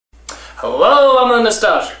Hello, I'm the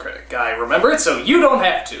Nostalgia Critic. I remember it so you don't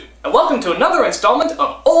have to. And welcome to another installment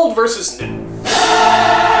of Old vs. New.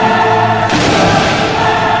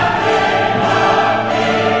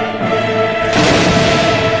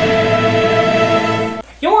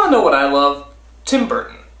 You wanna know what I love? Tim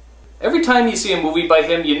Burton. Every time you see a movie by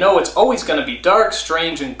him, you know it's always gonna be dark,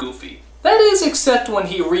 strange, and goofy. That is, except when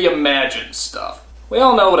he reimagines stuff. We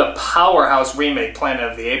all know what a powerhouse remake Planet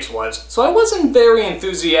of the Apes was, so I wasn't very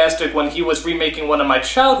enthusiastic when he was remaking one of my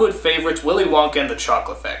childhood favorites, Willy Wonka and the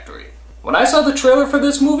Chocolate Factory. When I saw the trailer for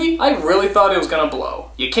this movie, I really thought it was gonna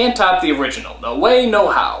blow. You can't top the original, no way, no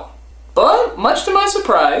how. But, much to my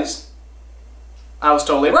surprise, I was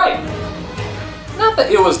totally right. Not that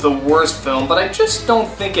it was the worst film, but I just don't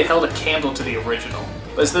think it held a candle to the original.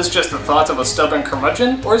 But is this just the thoughts of a stubborn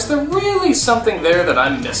curmudgeon, or is there really something there that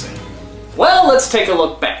I'm missing? Well, let's take a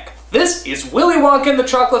look back. This is Willy Wonka and the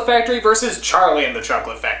Chocolate Factory versus Charlie and the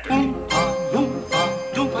Chocolate Factory.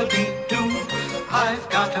 Oompa-Loompa-Doompa-Dee-Doo, I've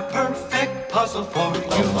got a perfect puzzle for you.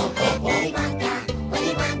 Willy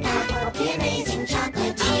Wonka, the amazing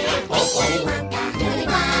chocolatier. Willy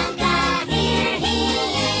Wonka, here he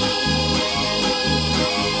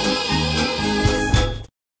is.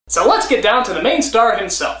 So let's get down to the main star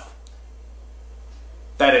himself.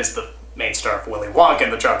 That is the main star of Willy Wonka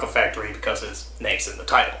and the Chocolate Factory because his name's in the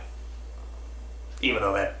title. Even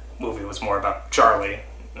though that movie was more about Charlie,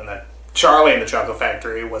 and that Charlie and the Chocolate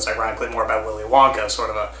Factory was ironically more about Willy Wonka, sort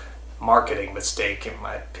of a marketing mistake in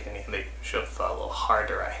my opinion. They should have thought a little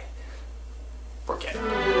harder. I forget it.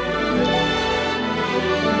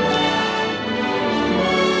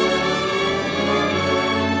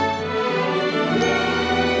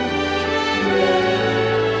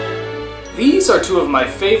 These are two of my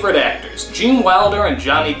favorite actors, Gene Wilder and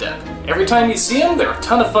Johnny Depp. Every time you see them, they're a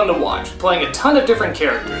ton of fun to watch, playing a ton of different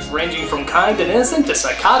characters, ranging from kind and innocent to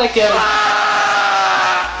psychotic and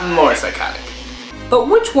more psychotic. But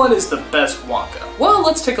which one is the best Wonka? Well,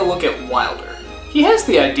 let's take a look at Wilder. He has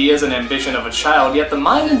the ideas and ambition of a child, yet the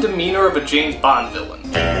mind and demeanor of a James Bond villain.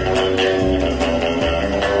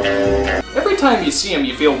 Every time you see him,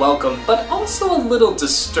 you feel welcome, but also a little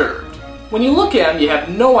disturbed. When you look at him, you have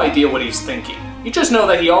no idea what he's thinking. You just know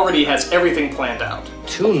that he already has everything planned out.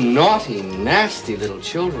 2 naughty, nasty little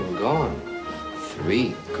children gone.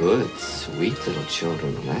 3 good, sweet little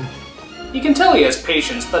children left. You can tell he has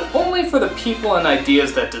patience, but only for the people and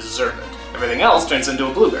ideas that deserve it. Everything else turns into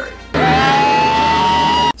a blueberry.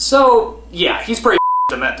 So, yeah, he's pretty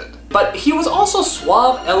demented. But he was also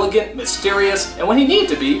suave, elegant, mysterious, and when he needed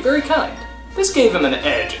to be, very kind. This gave him an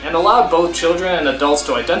edge, and allowed both children and adults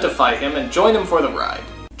to identify him and join him for the ride.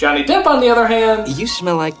 Johnny Depp, on the other hand... You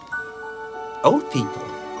smell like old people.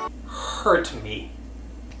 Hurt me.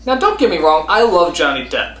 Now don't get me wrong, I love Johnny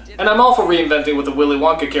Depp, and I'm all for reinventing what the Willy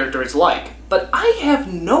Wonka character is like, but I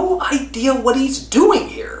have no idea what he's doing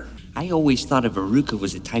here. I always thought a verruca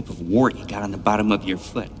was a type of wart you got on the bottom of your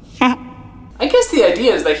foot. I guess the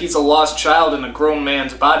idea is that he's a lost child in a grown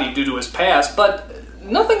man's body due to his past, but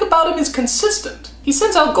nothing about him is consistent. He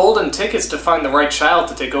sends out golden tickets to find the right child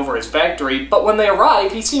to take over his factory, but when they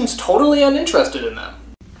arrive, he seems totally uninterested in them.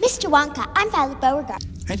 Mr. Wonka, I'm Violet Beauregard.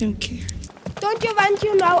 I don't care. Don't you want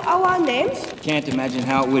to know our names? Can't imagine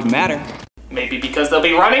how it would matter. Maybe because they'll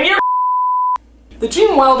be running your The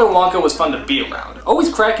Gene Wilder Wonka was fun to be around,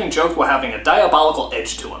 always cracking jokes while having a diabolical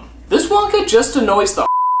edge to him. This Wonka just annoys the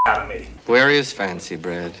out of me. Where is fancy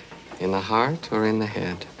bread? In the heart or in the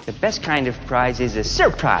head? The best kind of prize is a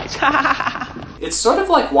surprise. It's sort of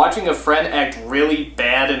like watching a friend act really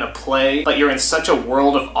bad in a play, but you're in such a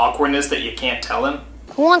world of awkwardness that you can't tell him.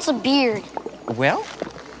 Who wants a beard? Well,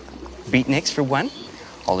 beatniks for one.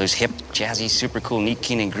 All those hip, jazzy, super cool, neat,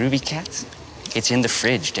 keen, and groovy cats. It's in the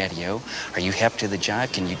fridge, Daddy-O. Are you hep to the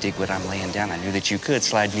job? Can you dig what I'm laying down? I knew that you could.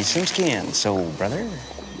 Slide me some skin. So, brother?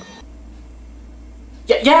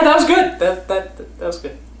 Yeah, that was good. That was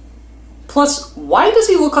good. Plus, why does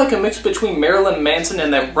he look like a mix between Marilyn Manson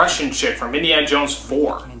and that Russian chick from Indiana Jones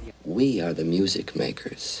 4? We are the music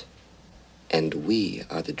makers. And we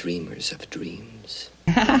are the dreamers of dreams.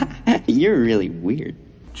 You're really weird.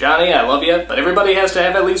 Johnny, I love you, but everybody has to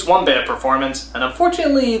have at least one bad performance, and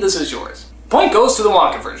unfortunately, this is yours. Point goes to the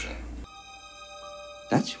Wonka version.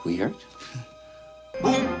 That's weird.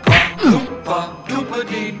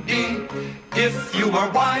 Oompa-Loompa-Doompa-Dee-Dee, if you are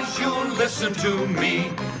wise, you'll listen to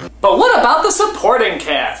me. But what about the supporting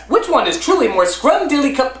cast? Which one is truly more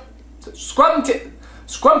scrum-dilly-cup...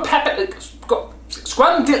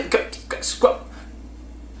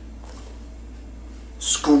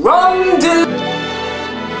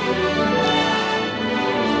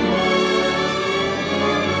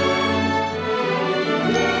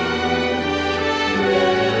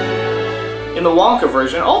 In the Wonka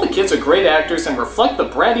version, all the kids are great actors and reflect the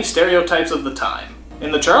bratty stereotypes of the time.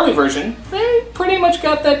 In the Charlie version, they pretty much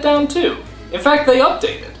got that down too. In fact, they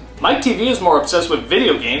updated. Mike TV is more obsessed with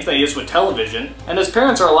video games than he is with television, and his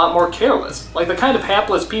parents are a lot more careless, like the kind of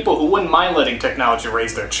hapless people who wouldn't mind letting technology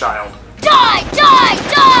raise their child. Die! Die!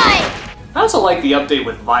 Die! I also like the update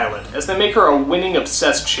with Violet, as they make her a winning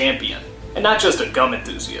obsessed champion, and not just a gum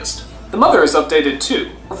enthusiast. The mother is updated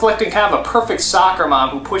too, reflecting kind of a perfect soccer mom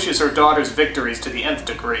who pushes her daughter's victories to the nth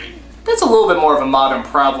degree. That's a little bit more of a modern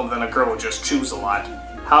problem than a girl who just chews a lot.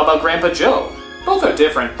 How about Grandpa Joe? Both are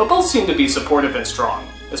different, but both seem to be supportive and strong,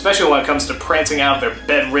 especially when it comes to prancing out of their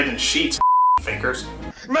bedridden sheets, thinkers.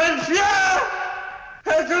 Monsieur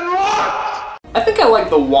has been walked! I think I like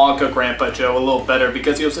the Wonka Grandpa Joe a little better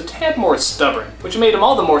because he was a tad more stubborn, which made him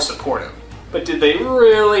all the more supportive. But did they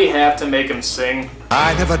really have to make him sing?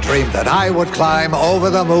 I never dreamed that I would climb over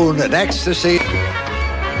the moon in ecstasy. Good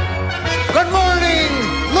morning!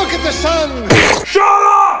 Look at the sun! Shut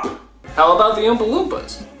up! How about the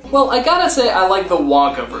Oompa-Loompas? Well, I gotta say I like the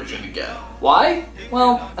Wonka version again. Why?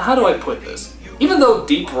 Well, how do I put this? Even though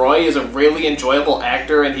Deep Roy is a really enjoyable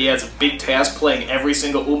actor and he has a big task playing every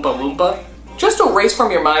single Oompa-Loompa, just erase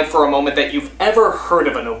from your mind for a moment that you've ever heard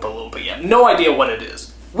of an Oompa-Loompa yet. No idea what it is.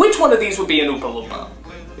 Which one of these would be an Oompa-Loompa?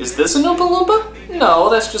 Is this an Oompa-Loompa? No,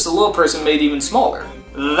 that's just a little person made even smaller.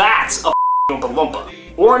 That's a Oompa-Loompa.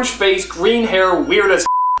 Orange face, green hair, weird as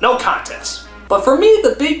no contest. But for me,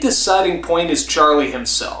 the big deciding point is Charlie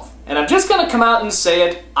himself. And I'm just gonna come out and say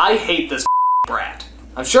it, I hate this brat.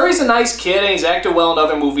 I'm sure he's a nice kid and he's acted well in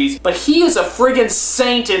other movies, but he is a friggin'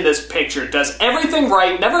 saint in this picture, does everything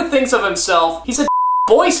right, never thinks of himself. He's a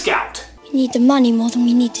Boy Scout. We need the money more than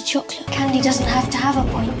we need the chocolate. Candy doesn't have to have a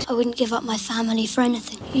point. I wouldn't give up my family for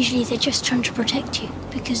anything. Usually they're just trying to protect you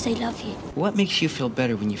because they love you. What makes you feel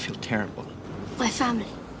better when you feel terrible? My family.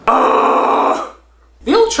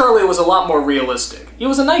 The old Charlie was a lot more realistic. He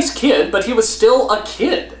was a nice kid, but he was still a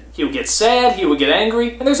kid. He would get sad, he would get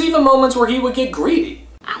angry, and there's even moments where he would get greedy.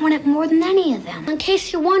 I want it more than any of them. In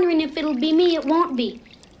case you're wondering if it'll be me, it won't be.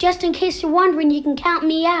 Just in case you're wondering, you can count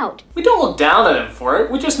me out. We don't look down at him for it,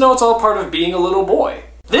 we just know it's all part of being a little boy.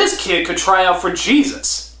 This kid could try out for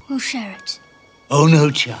Jesus. We'll share it. Oh no,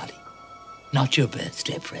 Charlie. Not your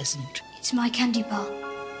birthday present. It's my candy bar,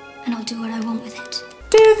 and I'll do what I want with it.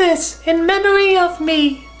 Do this in memory of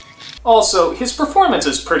me. Also, his performance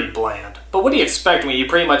is pretty bland, but what do you expect when you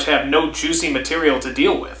pretty much have no juicy material to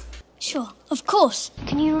deal with? Sure, of course.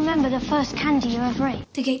 Can you remember the first candy you ever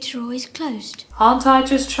ate? The gates are always closed. Aren't I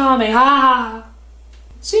just charming? Ha ha!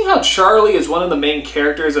 Seeing how Charlie is one of the main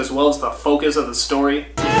characters as well as the focus of the story,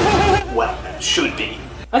 well, that should be.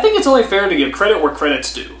 I think it's only fair to give credit where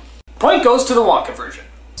credit's due. Point goes to the Wonka version.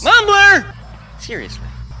 Mumbler! Seriously,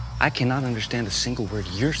 I cannot understand a single word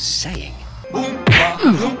you're saying.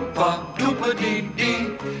 Oompa-Loompa,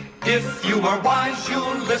 Doompa-Dee-Dee. If you are wise,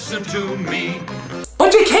 you'll listen to me.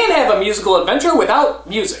 But you can't have a musical adventure without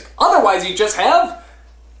music. Otherwise, you just have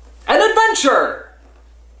an adventure!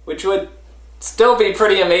 Which would still be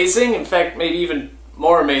pretty amazing. In fact, maybe even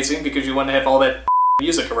more amazing because you wouldn't have all that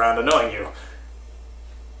music around annoying you.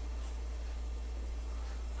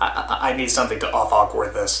 I need something to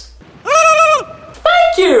off-awkward this.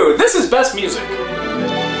 Thank you! This is best music.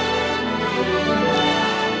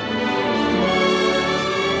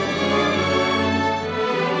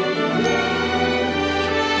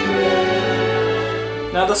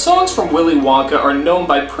 Now, the songs from Willy Wonka are known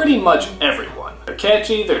by pretty much everyone. They're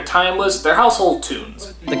catchy, they're timeless, they're household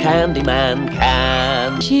tunes. The Candyman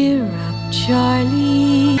can Cheer up,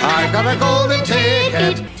 Charlie. I've got a golden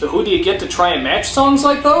ticket. So who do you get to try and match songs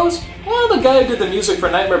like those? Well, the guy who did the music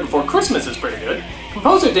for Nightmare Before Christmas is pretty good.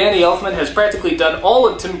 Composer Danny Elfman has practically done all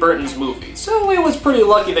of Tim Burton's movies, so it was pretty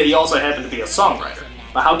lucky that he also happened to be a songwriter.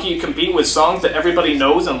 But how can you compete with songs that everybody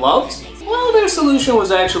knows and loves? Well, their solution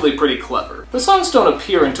was actually pretty clever. The songs don't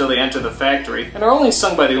appear until they enter the factory, and are only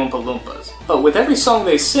sung by the Oompa-Loompas. But with every song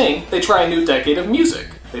they sing, they try a new decade of music.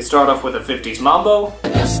 They start off with a 50s mambo,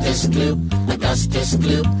 Augustus Gloop, Augustus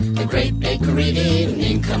Gloop, the great bakery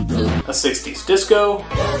nincompoop. a 60s disco,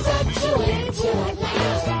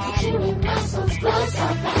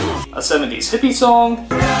 a 70s hippie song,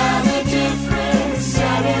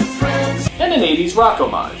 and an 80s rock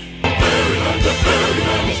homage.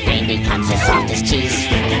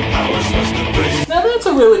 Now that's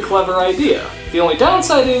a really clever idea. The only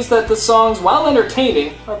downside is that the songs, while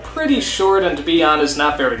entertaining, are pretty short and, to be honest,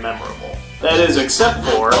 not very memorable. That is, except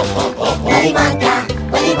for... Willy Wonka,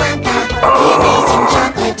 Willy Wonka, the amazing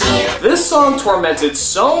chocolatier. This song tormented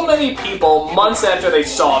so many people months after they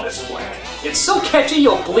saw this flick. It's so catchy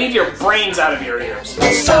you'll bleed your brains out of your ears.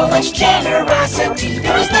 With so much generosity,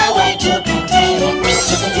 there is no way to contain it.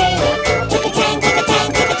 To contain it. To contain, to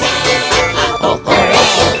contain, to contain. Oh,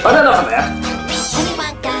 hooray! But enough of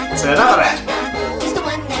that. So enough of that.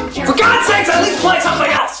 For God's sakes, at least play something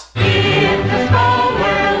else! In the small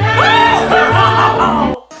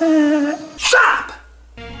world. Stop!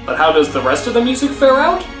 But how does the rest of the music fare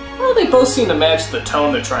out? Well, they both seem to match the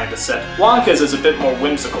tone they're trying to set. Wonka's is a bit more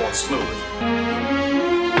whimsical and smooth,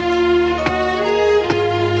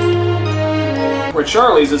 where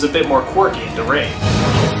Charlie's is a bit more quirky and deranged.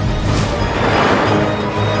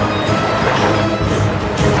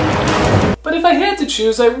 But if I had to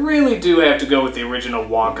choose, I really do have to go with the original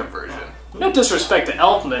Wonka version. No disrespect to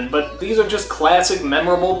Elfman, but these are just classic,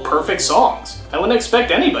 memorable, perfect songs. I wouldn't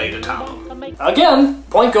expect anybody to top them. Again,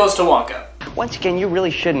 point goes to Wonka. Once again, you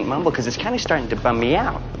really shouldn't mumble because it's kind of starting to bum me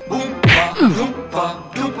out.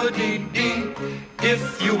 Oompa-Loompa, Doompa-Dee-Dee.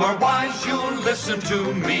 If you are wise, you'll listen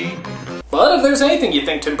to me. But if there's anything you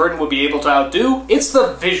think Tim Burton would be able to outdo, it's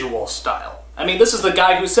the visual style. I mean, this is the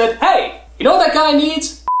guy who said, hey, you know what that guy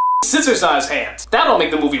needs? Scissors on his hands. That'll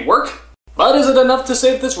make the movie work. But is it enough to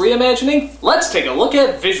save this reimagining? Let's take a look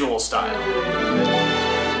at visual style.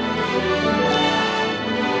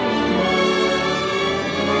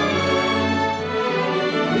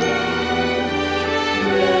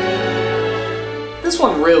 This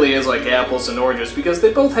one really is like apples and oranges because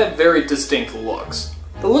they both have very distinct looks.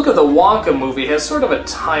 The look of the Wonka movie has sort of a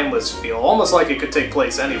timeless feel, almost like it could take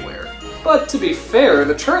place anywhere. But to be fair,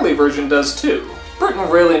 the Charlie version does too. Burton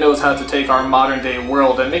really knows how to take our modern day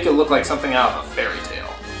world and make it look like something out of a fairy tale.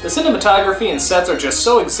 The cinematography and sets are just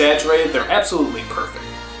so exaggerated they're absolutely perfect.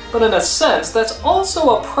 But in a sense, that's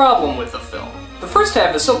also a problem with the film. The first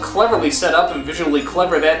half is so cleverly set up and visually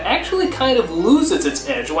clever that actually kind of loses its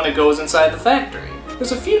edge when it goes inside the factory.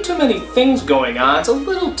 There's a few too many things going on, it's a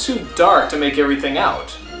little too dark to make everything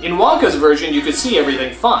out. In Wonka's version, you could see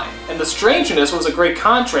everything fine, and the strangeness was a great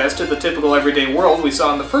contrast to the typical everyday world we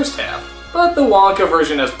saw in the first half. But the Wonka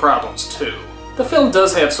version has problems too. The film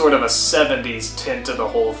does have sort of a 70s tint to the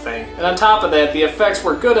whole thing, and on top of that, the effects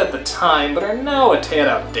were good at the time, but are now a tad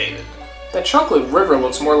outdated. That chocolate river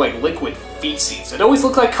looks more like liquid feces. It always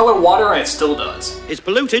looked like colored water, and it still does. It's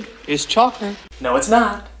polluted. It's chocolate. No, it's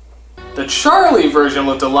not. The Charlie version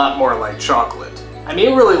looked a lot more like chocolate. I mean,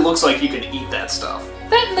 it really looks like you can eat that stuff.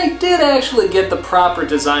 Then they did actually get the proper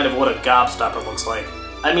design of what a gobstopper looks like.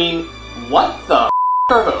 I mean, what the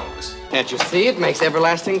are those? Can't you see? It makes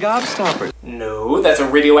everlasting gobstoppers. No, that's a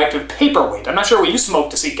radioactive paperweight. I'm not sure what you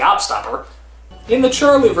smoked to see gobstopper. In the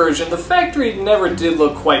Charlie version, the factory never did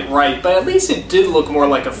look quite right, but at least it did look more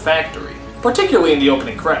like a factory, particularly in the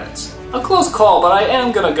opening credits. A close call, but I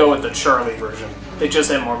am gonna go with the Charlie version. They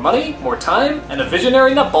just had more money, more time, and a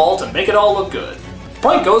visionary nutball to make it all look good.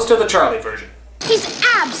 Point goes to the Charlie version. He's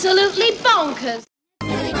absolutely bonkers.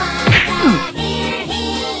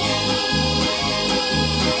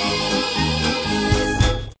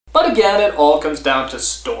 But again, it all comes down to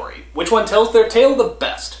story. Which one tells their tale the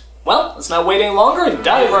best? Well, let's not wait any longer and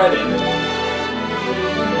dive right in.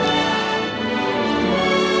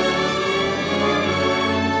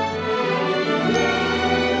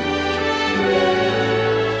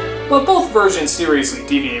 While both versions seriously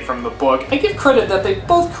deviate from the book, I give credit that they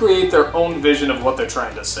both create their own vision of what they're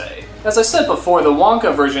trying to say. As I said before, the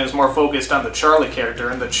Wonka version is more focused on the Charlie character,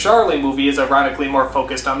 and the Charlie movie is ironically more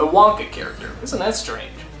focused on the Wonka character. Isn't that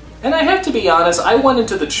strange? And I have to be honest, I went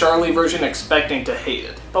into the Charlie version expecting to hate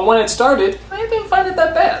it, but when it started, I didn't find it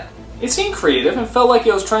that bad. It seemed creative and felt like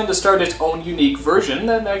it was trying to start its own unique version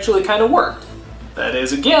that actually kind of worked. That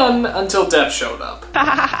is, again, until Depp showed up.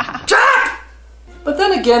 Jack! But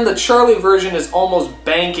then again, the Charlie version is almost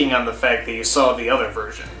banking on the fact that you saw the other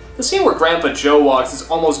version. The scene where Grandpa Joe walks is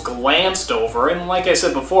almost glanced over, and like I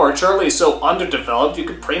said before, Charlie is so underdeveloped you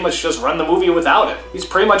could pretty much just run the movie without it. He's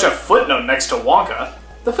pretty much a footnote next to Wonka.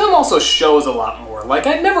 The film also shows a lot more, like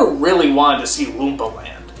I never really wanted to see Loompa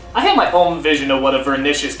Land. I had my own vision of what a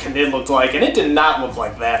Vernicious Knid looked like, and it did not look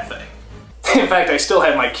like that thing. In fact, I still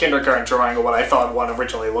have my kindergarten drawing of what I thought one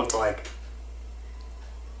originally looked like.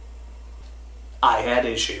 I had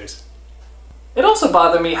issues. It also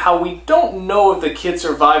bothered me how we don't know if the kids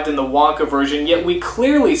survived in the Wonka version, yet we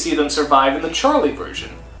clearly see them survive in the Charlie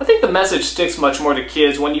version. I think the message sticks much more to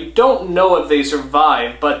kids when you don't know if they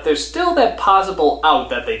survived, but there's still that possible out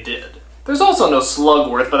that they did. There's also no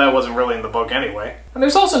Slugworth, but that wasn't really in the book anyway. And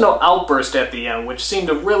there's also no outburst at the end, which seemed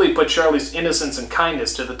to really put Charlie's innocence and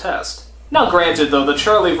kindness to the test. Now granted though, the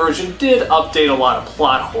Charlie version did update a lot of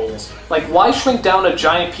plot holes. Like, why shrink down a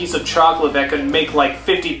giant piece of chocolate that could make like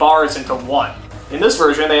 50 bars into one? In this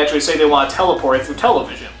version, they actually say they want to teleport through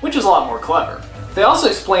television, which is a lot more clever. They also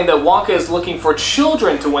explain that Wonka is looking for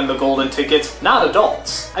children to win the golden tickets, not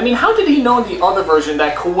adults. I mean, how did he know in the other version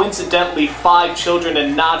that coincidentally 5 children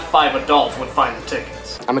and not 5 adults would find the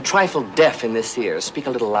tickets? I'm a trifle deaf in this ear. Speak a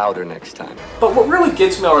little louder next time. But what really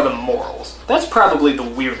gets me are the morals. That's probably the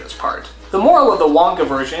weirdest part. The moral of the Wonka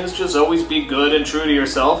version is just always be good and true to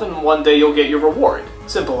yourself and one day you'll get your reward.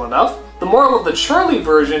 Simple enough. The moral of the Charlie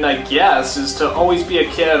version, I guess, is to always be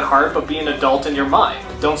a kid at heart but be an adult in your mind.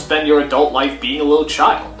 Don't spend your adult life being a little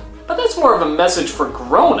child. But that's more of a message for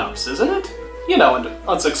grown-ups, isn't it? You know, and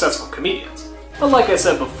unsuccessful comedians. But like I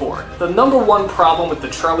said before, the #1 problem with the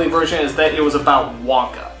Charlie version is that it was about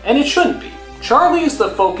Wonka. And it shouldn't be. Charlie is the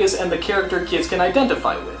focus and the character kids can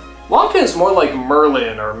identify with. Wonka is more like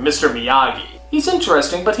Merlin or Mr. Miyagi. He's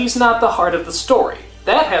interesting, but he's not the heart of the story.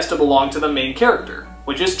 That has to belong to the main character,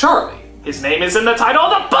 which is Charlie. His name is in the title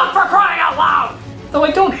of the book, for crying out loud! Though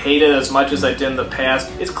I don't hate it as much as I did in the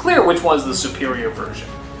past, it's clear which one's the superior version.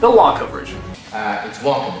 The Wonka version. It's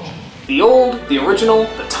Wonka version. The old, the original,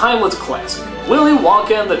 the timeless classic. Willy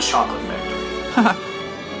Wonka and the Chocolate Factory.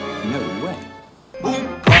 No way.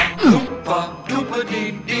 Oompa-Loompa,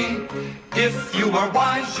 Doompa-Dee-Dee. If you are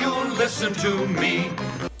wise, you'll listen to me.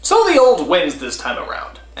 So the old wins this time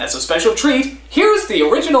around. As a special treat, here's the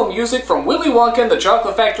original music from Willy Wonka and the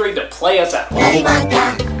Chocolate Factory to play us out. Willy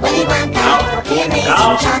Wonka, the amazing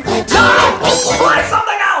chocolate. No! Play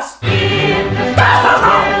something else! Play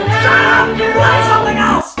something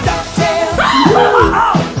else!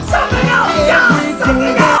 Something else!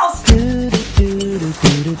 Something else!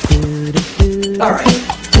 Alright,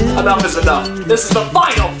 enough is enough. This is the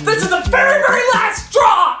final, this is the very, very last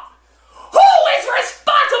straw! Who is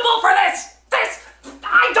responsible for this?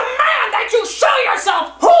 I demand that you show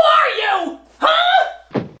yourself! Who are you? Huh?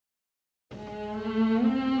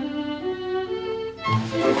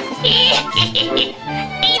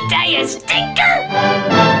 Ain't I a stinker?